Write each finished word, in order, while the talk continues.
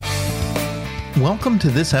Welcome to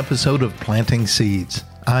this episode of Planting Seeds.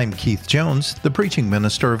 I'm Keith Jones, the preaching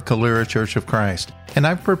minister of Calera Church of Christ, and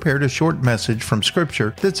I've prepared a short message from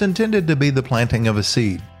Scripture that's intended to be the planting of a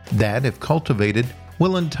seed that, if cultivated,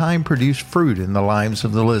 will in time produce fruit in the lives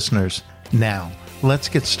of the listeners. Now, let's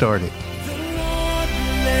get started. The Lord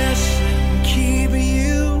bless and keep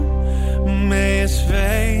you. May His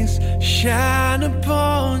face shine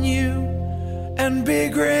upon you and be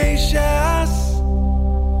gracious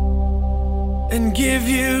and give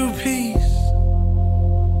you peace.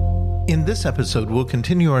 In this episode, we'll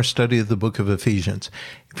continue our study of the book of Ephesians.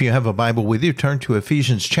 If you have a Bible with you, turn to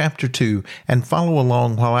Ephesians chapter 2 and follow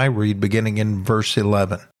along while I read beginning in verse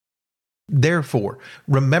 11. Therefore,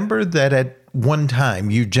 remember that at one time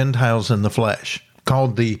you Gentiles in the flesh,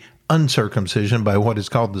 called the uncircumcision by what is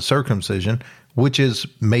called the circumcision, which is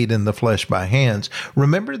made in the flesh by hands,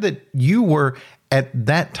 remember that you were at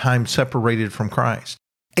that time separated from Christ,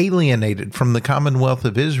 alienated from the commonwealth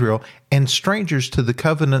of Israel, and strangers to the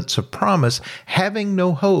covenants of promise, having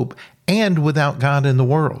no hope and without God in the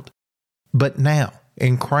world. But now,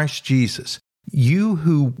 in Christ Jesus, you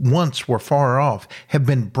who once were far off have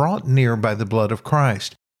been brought near by the blood of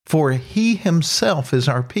Christ. For He Himself is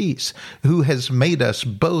our peace, who has made us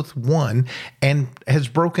both one and has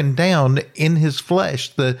broken down in His flesh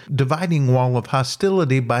the dividing wall of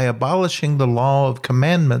hostility by abolishing the law of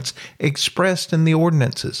commandments expressed in the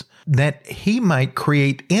ordinances, that He might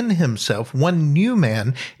create in Himself one new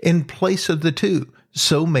man in place of the two,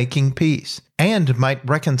 so making peace, and might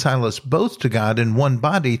reconcile us both to God in one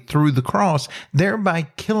body through the cross, thereby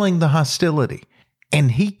killing the hostility.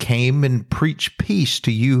 And He came and preached peace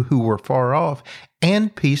to you who were far off,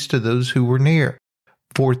 and peace to those who were near.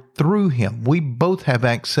 For through Him we both have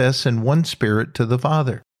access in one Spirit to the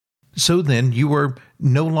Father. So then you are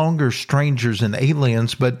no longer strangers and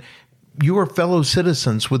aliens, but you are fellow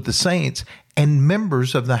citizens with the saints and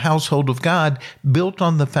members of the household of God, built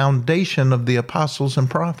on the foundation of the apostles and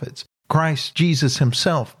prophets, Christ Jesus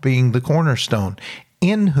Himself being the cornerstone,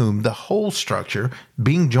 in whom the whole structure,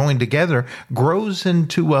 being joined together, grows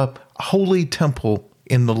into a holy temple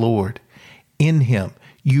in the Lord. In Him,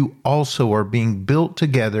 you also are being built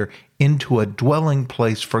together into a dwelling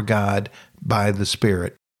place for God by the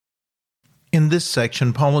Spirit. In this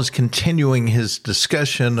section, Paul is continuing his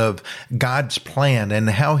discussion of God's plan and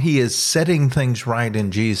how He is setting things right in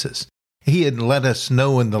Jesus. He had let us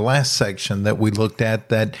know in the last section that we looked at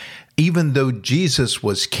that even though Jesus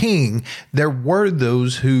was king, there were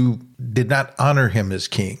those who did not honor Him as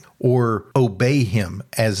king or obey Him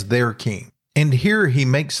as their king. And here he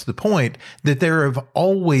makes the point that there have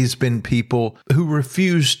always been people who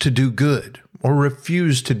refused to do good or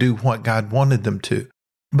refused to do what God wanted them to.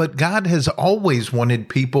 But God has always wanted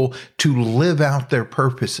people to live out their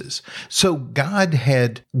purposes. So God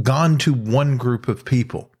had gone to one group of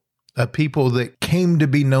people, a people that came to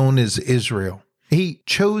be known as Israel. He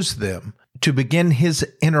chose them to begin His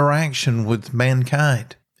interaction with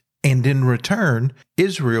mankind. And in return,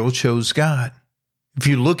 Israel chose God. If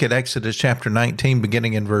you look at Exodus chapter 19,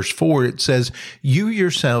 beginning in verse 4, it says, "You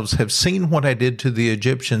yourselves have seen what I did to the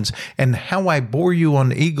Egyptians, and how I bore you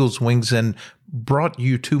on eagle's wings and brought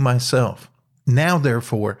you to myself. Now,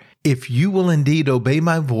 therefore, if you will indeed obey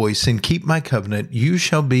my voice and keep my covenant, you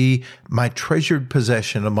shall be my treasured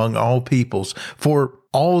possession among all peoples, for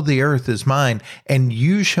all the earth is mine, and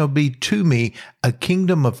you shall be to me a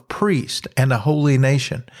kingdom of priests and a holy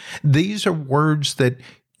nation. These are words that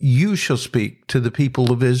you shall speak to the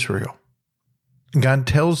people of Israel." God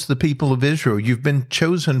tells the people of Israel, you've been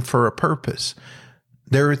chosen for a purpose.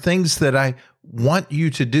 There are things that I want you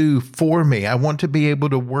to do for me. I want to be able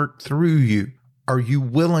to work through you. Are you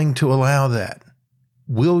willing to allow that?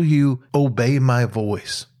 Will you obey my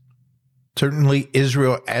voice? Certainly,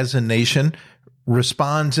 Israel as a nation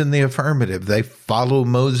responds in the affirmative. They follow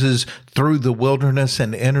Moses through the wilderness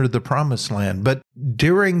and enter the promised land. But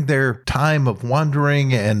during their time of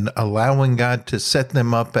wandering and allowing God to set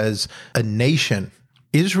them up as a nation,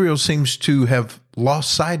 Israel seems to have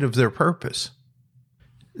lost sight of their purpose.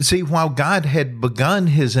 See, while God had begun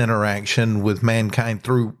His interaction with mankind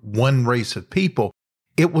through one race of people,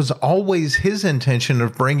 it was always His intention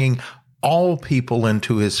of bringing all people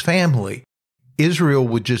into His family. Israel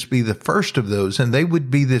would just be the first of those, and they would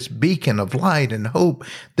be this beacon of light and hope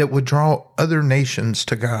that would draw other nations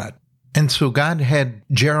to God. And so God had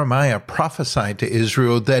Jeremiah prophesy to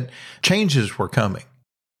Israel that changes were coming.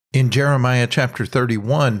 In Jeremiah chapter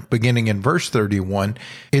 31, beginning in verse 31,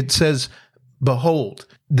 it says, "Behold,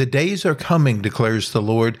 the days are coming, declares the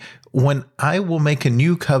Lord, when I will make a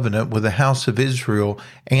new covenant with the house of Israel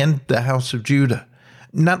and the house of Judah.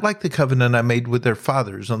 not like the covenant I made with their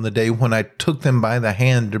fathers on the day when I took them by the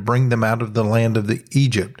hand to bring them out of the land of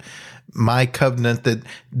Egypt, my covenant that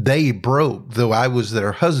they broke, though I was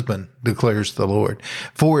their husband, declares the Lord.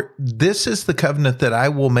 For this is the covenant that I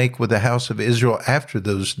will make with the house of Israel after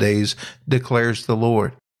those days, declares the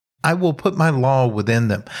Lord. I will put my law within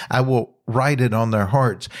them. I will write it on their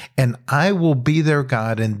hearts, and I will be their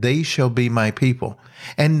God, and they shall be my people.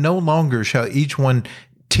 And no longer shall each one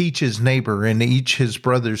teach his neighbor and each his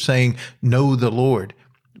brother, saying, Know the Lord,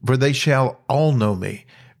 for they shall all know me,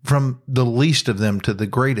 from the least of them to the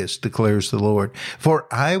greatest, declares the Lord. For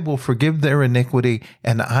I will forgive their iniquity,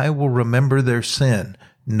 and I will remember their sin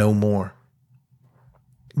no more.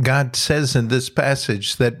 God says in this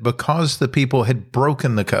passage that because the people had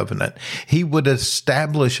broken the covenant, he would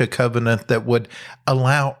establish a covenant that would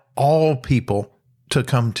allow all people to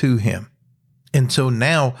come to him. And so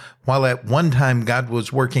now, while at one time God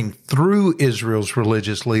was working through Israel's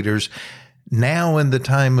religious leaders, now in the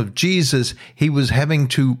time of Jesus, he was having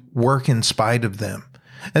to work in spite of them.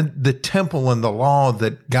 And the temple and the law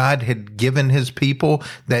that God had given his people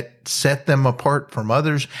that set them apart from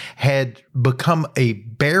others had become a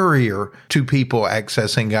barrier to people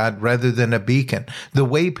accessing God rather than a beacon. The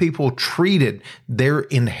way people treated their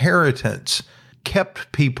inheritance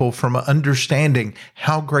kept people from understanding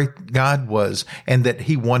how great God was and that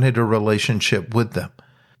he wanted a relationship with them.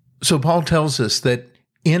 So Paul tells us that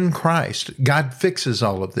in Christ, God fixes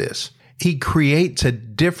all of this. He creates a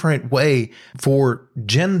different way for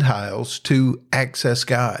Gentiles to access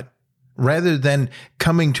God. Rather than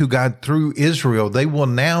coming to God through Israel, they will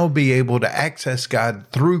now be able to access God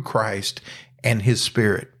through Christ and his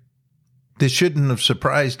Spirit. This shouldn't have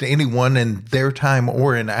surprised anyone in their time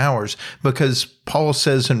or in ours, because Paul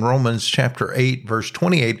says in Romans chapter 8, verse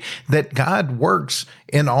 28, that God works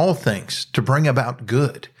in all things to bring about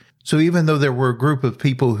good. So even though there were a group of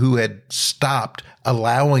people who had stopped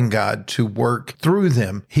allowing God to work through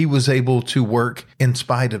them, he was able to work in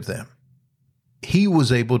spite of them. He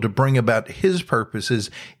was able to bring about his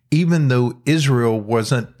purposes, even though Israel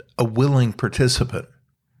wasn't a willing participant.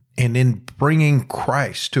 And in bringing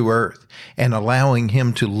Christ to earth and allowing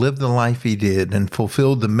him to live the life he did and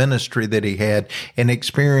fulfill the ministry that he had and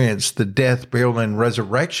experience the death, burial, and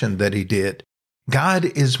resurrection that he did, God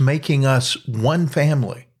is making us one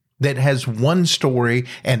family that has one story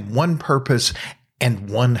and one purpose and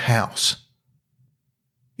one house.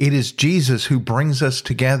 It is Jesus who brings us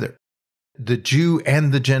together, the Jew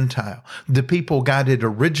and the Gentile, the people God had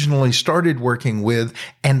originally started working with,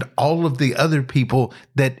 and all of the other people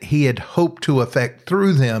that he had hoped to affect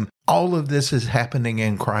through them. All of this is happening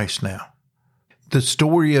in Christ now. The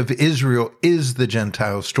story of Israel is the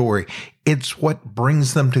Gentile story. It's what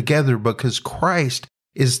brings them together, because Christ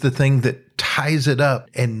is the thing that ties it up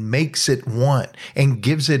and makes it one and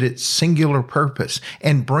gives it its singular purpose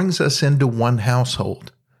and brings us into one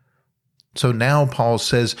household. So now Paul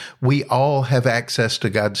says we all have access to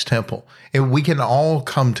God's temple, and we can all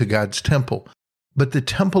come to God's temple. But the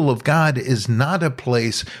temple of God is not a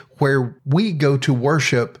place where we go to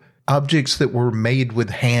worship objects that were made with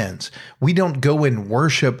hands. We don't go and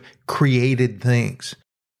worship created things.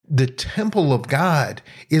 The temple of God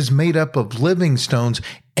is made up of living stones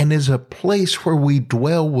and is a place where we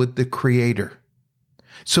dwell with the Creator.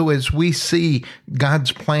 So as we see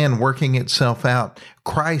God's plan working itself out,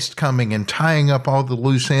 Christ coming and tying up all the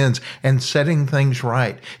loose ends and setting things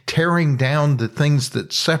right, tearing down the things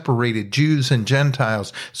that separated Jews and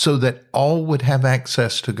Gentiles so that all would have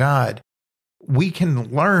access to God, we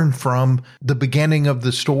can learn from the beginning of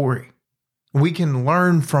the story. We can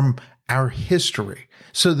learn from our history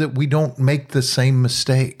so that we don't make the same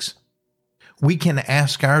mistakes. We can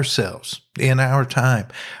ask ourselves in our time,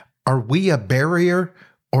 are we a barrier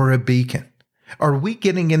or a beacon? Are we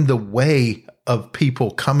getting in the way of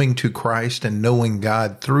people coming to Christ and knowing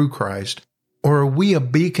God through Christ? Or are we a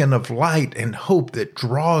beacon of light and hope that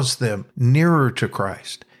draws them nearer to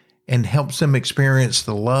Christ and helps them experience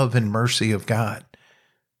the love and mercy of God?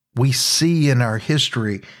 We see in our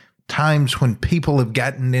history times when people have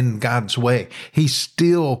gotten in God's way. He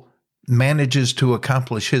still manages to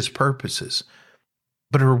accomplish his purposes.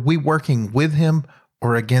 But are we working with him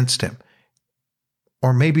or against him?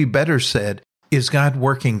 Or maybe better said, is God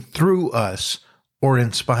working through us or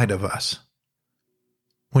in spite of us?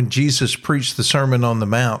 When Jesus preached the Sermon on the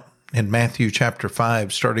Mount in Matthew chapter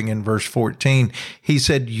 5, starting in verse 14, he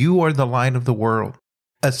said, "You are the light of the world.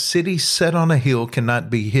 A city set on a hill cannot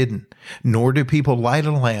be hidden, nor do people light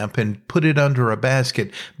a lamp and put it under a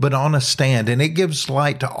basket, but on a stand, and it gives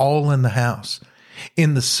light to all in the house.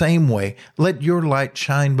 In the same way, let your light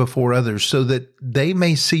shine before others so that they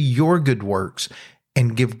may see your good works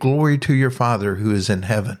and give glory to your Father who is in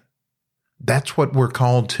heaven. That's what we're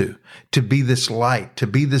called to be this light, to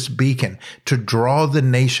be this beacon, to draw the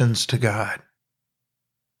nations to God.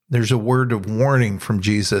 There's a word of warning from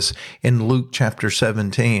Jesus in Luke chapter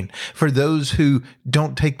 17 for those who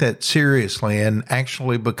don't take that seriously and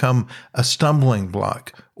actually become a stumbling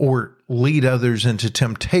block or lead others into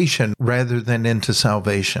temptation rather than into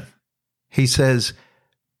salvation. He says,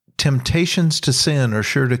 temptations to sin are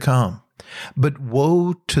sure to come, but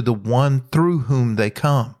woe to the one through whom they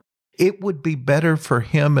come. It would be better for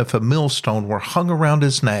him if a millstone were hung around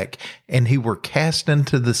his neck and he were cast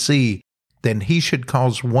into the sea than he should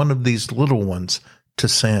cause one of these little ones to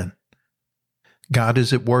sin. God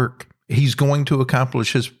is at work. He's going to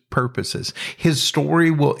accomplish his purposes. His story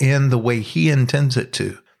will end the way he intends it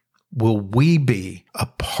to. Will we be a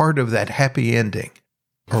part of that happy ending,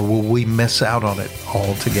 or will we miss out on it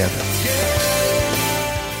altogether?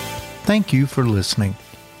 Thank you for listening.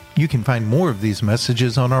 You can find more of these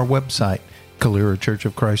messages on our website,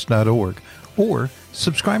 CaleraChurchOfChrist.org, or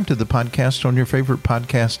subscribe to the podcast on your favorite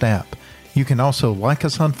podcast app. You can also like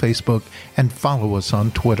us on Facebook and follow us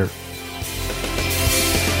on Twitter.